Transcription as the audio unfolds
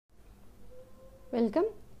Welcome.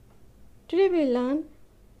 Today we will learn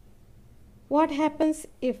what happens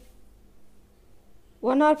if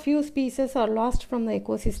one or few species are lost from the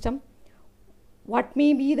ecosystem. What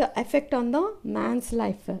may be the effect on the man's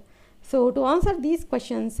life? So to answer these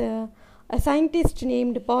questions, a scientist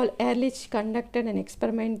named Paul Ehrlich conducted an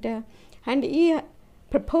experiment and he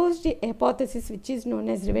proposed a hypothesis which is known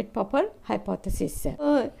as Rivet hypothesis.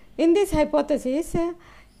 In this hypothesis,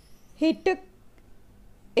 he took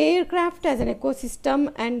aircraft as an ecosystem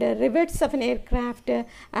and rivets of an aircraft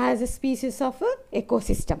as a species of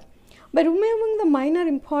ecosystem. By removing the minor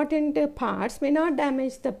important parts may not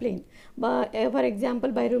damage the plane. But, for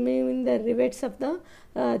example, by removing the rivets of the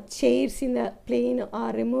chairs in the plane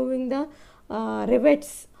or removing the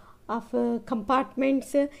rivets of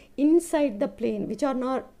compartments inside the plane which are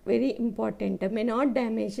not very important, may not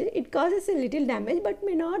damage it. It causes a little damage but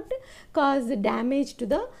may not cause damage to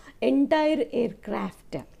the entire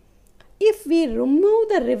aircraft. If we remove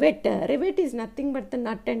the rivet is nothing but the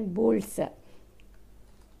nut and bolts.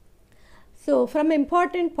 So from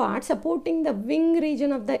important parts supporting the wing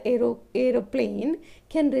region of the aeroplane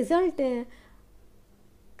can result a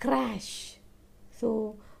crash.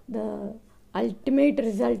 So the ultimate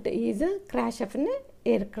result is a crash of an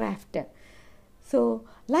aircraft. So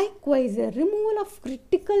likewise, removal of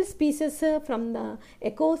critical species from the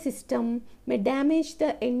ecosystem may damage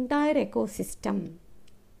the entire ecosystem.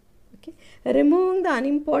 Okay. Removing the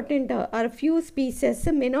unimportant or few species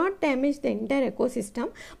may not damage the entire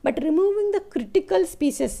ecosystem, but removing the critical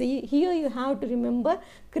species, here you have to remember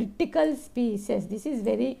critical species. This is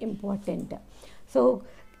very important. So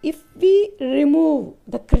if we remove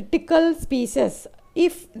the critical species,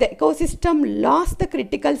 if the ecosystem lost the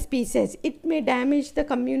critical species, it may damage the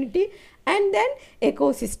community and then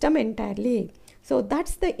ecosystem entirely. So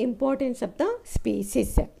that's the importance of the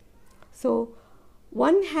species. So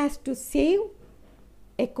one has to save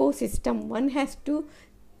ecosystem.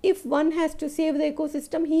 If one has to save the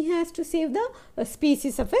ecosystem, he has to save the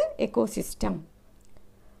species of an ecosystem.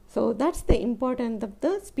 So that's the importance of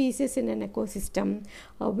the species in an ecosystem,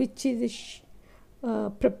 which is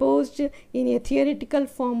proposed in a theoretical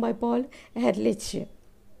form by Paul Ehrlich.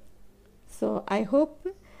 So I hope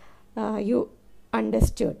you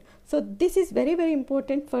understood. So this is very, very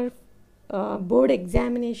important for board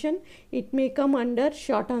examination. It may come under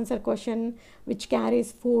short answer question which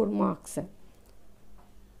carries 4 marks.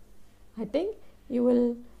 I think you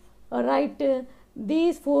will write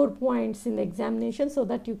these 4 points in the examination so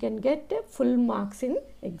that you can get full marks in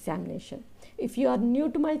examination. If you are new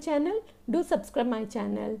to my channel, do subscribe my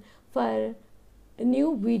channel for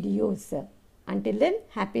new videos. Until then,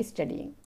 happy studying.